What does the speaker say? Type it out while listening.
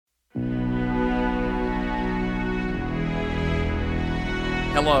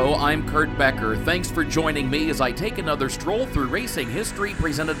Hello, I'm Kurt Becker. Thanks for joining me as I take another stroll through racing history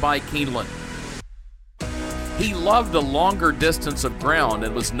presented by Keeneland. He loved a longer distance of ground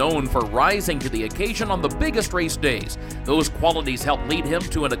and was known for rising to the occasion on the biggest race days. Those qualities helped lead him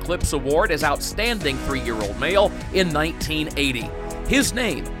to an Eclipse Award as Outstanding 3-Year-Old Male in 1980. His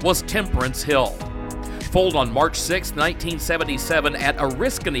name was Temperence Hill. Foaled on March 6, 1977 at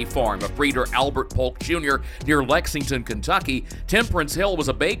Oriskany Farm of breeder Albert Polk Jr. near Lexington, Kentucky, Temperence Hill was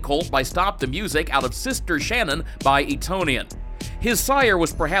a bay colt by Stop the Music out of Sister Shannon by Etonian. His sire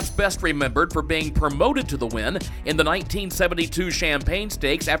was perhaps best remembered for being promoted to the win in the 1972 Champaign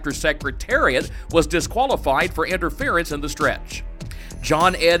Stakes after Secretariat was disqualified for interference in the stretch.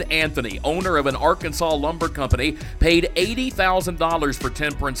 John Ed Anthony, owner of an Arkansas lumber company, paid $80,000 for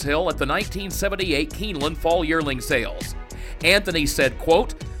Temperence Hill at the 1978 Keeneland Fall Yearling Sales. Anthony said,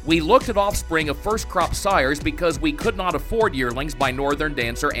 quote, "We looked at offspring of first-crop sires because we could not afford yearlings by Northern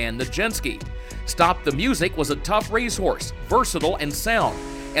Dancer and Nijinsky. Stop the Music was a tough racehorse, versatile and sound,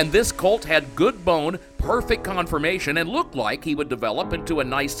 and this colt had good bone, perfect conformation, and looked like he would develop into a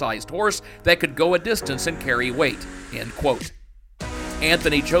nice-sized horse that could go a distance and carry weight," end quote.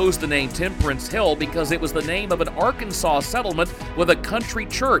 Anthony chose the name Temperance Hill because it was the name of an Arkansas settlement with a country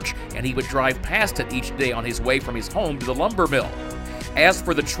church, and he would drive past it each day on his way from his home to the lumber mill. As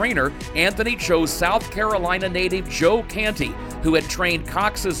for the trainer, Anthony chose South Carolina native Joe Canty, who had trained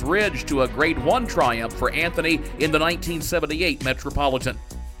Cox's Ridge to a Grade 1 triumph for Anthony in the 1978 Metropolitan.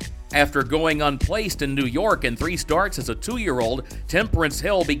 After going unplaced in New York in 3 starts as a 2-year-old, Temperance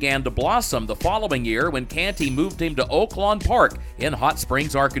Hill began to blossom the following year when Canty moved him to Oaklawn Park in Hot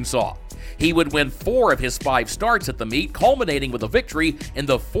Springs, Arkansas. He would win 4 of his 5 starts at the meet, culminating with a victory in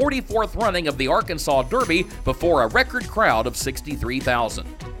the 44th running of the Arkansas Derby before a record crowd of 63,000.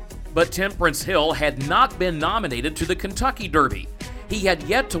 But Temperance Hill had not been nominated to the Kentucky Derby. He had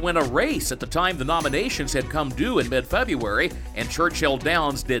yet to win a race at the time the nominations had come due in mid-February, and Churchill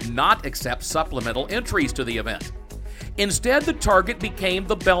Downs did not accept supplemental entries to the event. Instead, the target became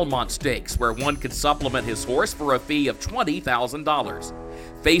the Belmont Stakes, where one could supplement his horse for a fee of $20,000.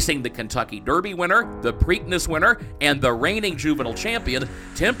 Facing the Kentucky Derby winner, the Preakness winner, and the reigning juvenile champion,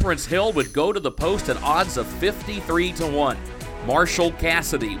 Temperance Hill would go to the post at odds of 53-1. Marshall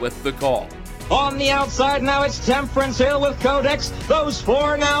Cassidy with the call. On the outside now, it's Temperance Hill with Codex. Those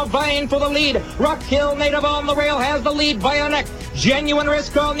 4 now vying for the lead. Rock Hill Native on the rail has the lead by a neck. Genuine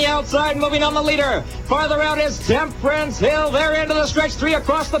Risk on the outside, moving on the leader. Farther out is Temperance Hill. They're into the stretch, 3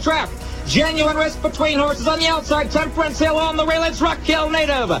 across the track. Genuine Risk between horses on the outside. Temperance Hill on the rail. It's Rock Hill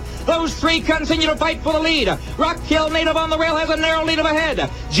Native. Those 3 continue to fight for the lead. Rock Hill Native on the rail has a narrow lead of ahead.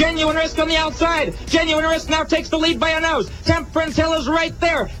 Genuine Risk on the outside. Genuine Risk now takes the lead by a nose. Temperance Hill is right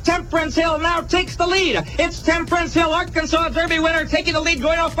there. Temperance Hill now takes the lead. It's Temperance Hill, Arkansas Derby winner, taking the lead,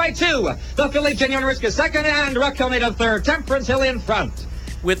 going off by 2. The filly Genuine Risk is second, and Rock Hill Native third. Temperance Hill in front.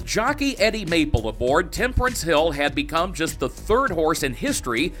 With jockey Eddie Maple aboard, Temperance Hill had become just the 3rd horse in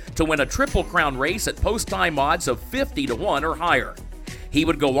history to win a Triple Crown race at post-time odds of 50-1 or higher. He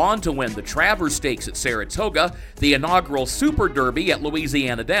would go on to win the Travers Stakes at Saratoga, the inaugural Super Derby at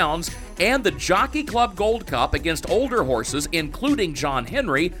Louisiana Downs, and the Jockey Club Gold Cup against older horses, including John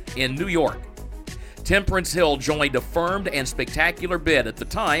Henry, in New York. Temperance Hill joined a firmed and spectacular bid at the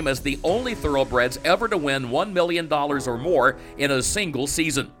time as the only thoroughbreds ever to win $1 million or more in a single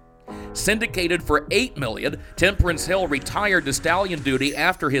season. Syndicated for $8 million, Temperance Hill retired to stallion duty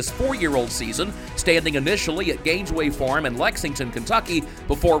after his 4-year-old season, standing initially at Gainesway Farm in Lexington, Kentucky,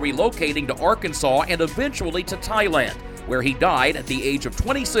 before relocating to Arkansas and eventually to Thailand, where he died at the age of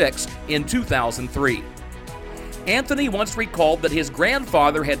 26 in 2003. Anthony once recalled that his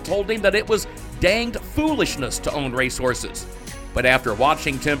grandfather had told him that it was danged foolishness to own racehorses. But after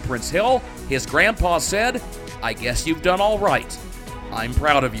watching Temperance Hill, his grandpa said, "I guess you've done all right. I'm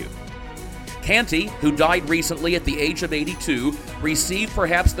proud of you." Canty, who died recently at the age of 82, received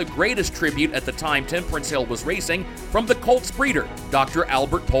perhaps the greatest tribute at the time Temperance Hill was racing from the colt's breeder, Dr.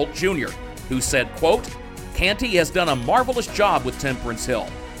 Albert Polk Jr., who said, quote, "Canty has done a marvelous job with Temperance Hill.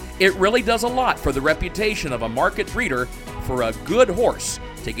 It really does a lot for the reputation of a market breeder for a good horse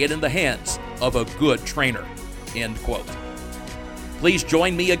to get in the hands of a good trainer," end quote. Please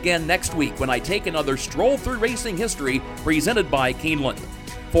join me again next week when I take another stroll through racing history presented by Keeneland.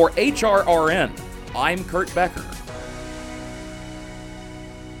 For HRRN, I'm Kurt Becker.